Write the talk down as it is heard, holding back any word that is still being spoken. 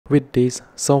With this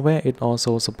software, it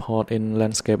also support in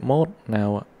landscape mode.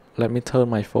 Now let me turn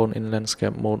my phone in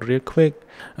landscape mode real quick.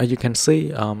 You can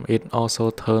see it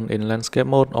also turn in landscape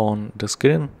mode on the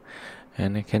screen,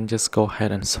 and I can just go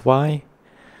ahead and swipe.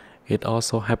 It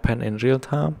also happen in real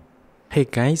time. Hey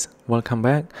guys, welcome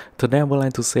back. Today I would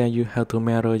like to share you how to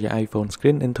mirror your iPhone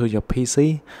screen into your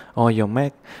PC or your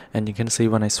Mac, and you can see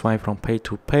when I swipe from page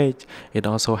to page, it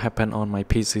also happen on my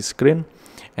PC screen.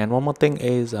 And one more thing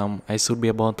is I should be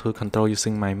able to control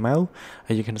using my mouse.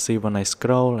 As you can see when I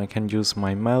scroll, I can use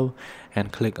my mouse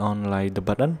and click on like the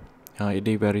button. It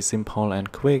is very simple and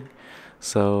quick.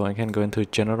 So I can go into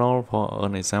general for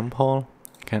an example.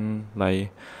 I can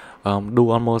like do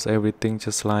almost everything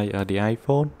just like the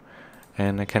iPhone.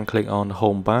 And I can click on the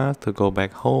home bar to go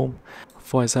back home.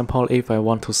 For example, if I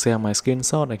want to share my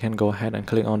screenshot, I can go ahead and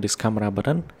click on this camera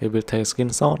button. It will take a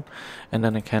screenshot, and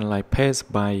then I can like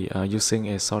paste by using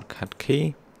a shortcut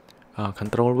key,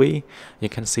 Control V. You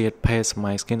can see it paste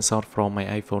my screenshot from my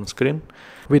iPhone screen.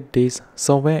 With this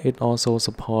software, it also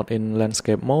support in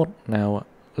landscape mode. Now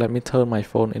let me turn my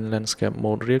phone in landscape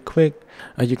mode real quick.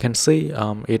 You can see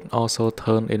it also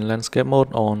turn in landscape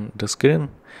mode on the screen,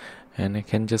 and I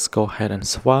can just go ahead and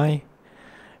swipe.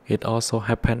 It also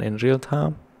happen in real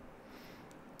time,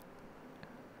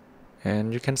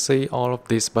 and you can see all of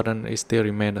these buttons is still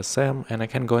remain the same, and I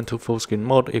can go into full screen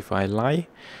mode if I like,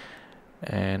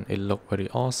 and it look very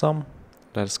awesome.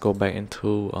 Let's go back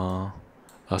into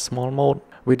a small mode.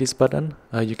 With this button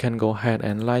you can go ahead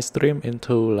and live stream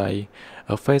into like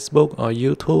a Facebook or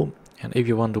YouTube. And if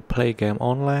you want to play game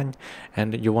online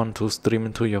and you want to stream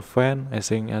into your friend, I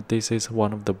think this is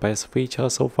one of the best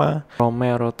features so far. From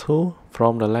Mirror 2,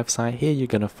 from the left side here, you're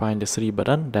gonna find the 3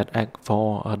 buttons that act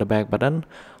for the back button,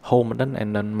 home button,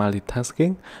 and then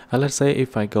multitasking. Let's say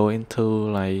if I go into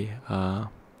like,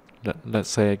 let's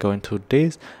say I go into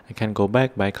this, I can go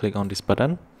back by click on this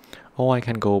button, or I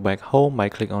can go back home by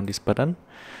click on this button.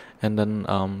 And then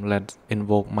let's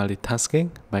invoke multitasking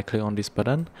by click on this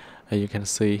button. You can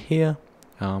see here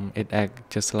it acts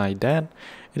just like that.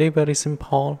 It is very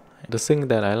simple. The thing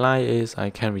that I like is I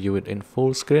can view it in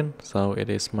full screen, so it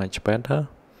is much better.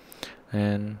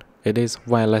 And it is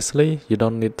wirelessly. You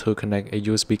don't need to connect a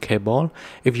USB cable.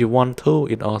 If you want to,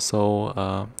 it also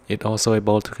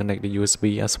able to connect the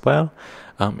USB as well.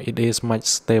 It is much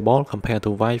stable compared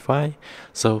to Wi-Fi.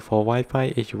 So for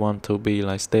Wi-Fi, if you want to be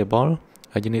like stable,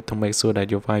 you need to make sure that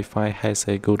your Wi-Fi has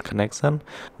a good connection.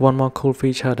 One more cool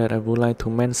feature that I would like to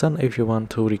mention, if you want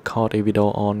to record a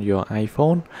video on your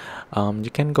iPhone, you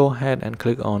can go ahead and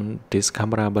click on this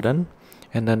camera button,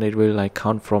 and then it will like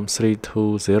count from 3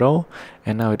 to 0,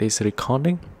 and now it is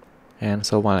recording. And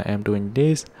so while I am doing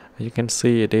this, you can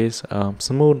see it is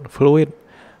smooth, fluid.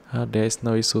 There is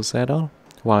no issues at all.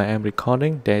 While I am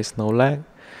recording, there is no lag.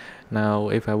 Now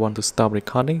if I want to stop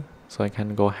recording, so I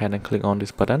can go ahead and click on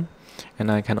this button,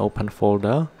 and I can open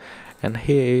folder, and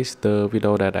here is the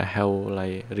video that I have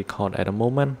like record at the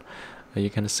moment. You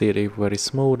can see it is very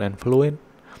smooth and fluid.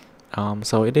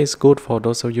 So it is good for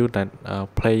those of you that are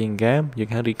playing game. You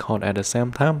can record at the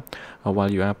same time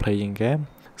while you are playing game.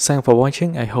 Thanks for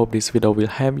watching. I hope this video will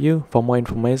help you. For more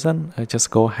information, just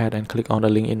go ahead and click on the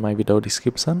link in my video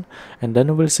description, and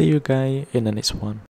then we'll see you guys in the next one.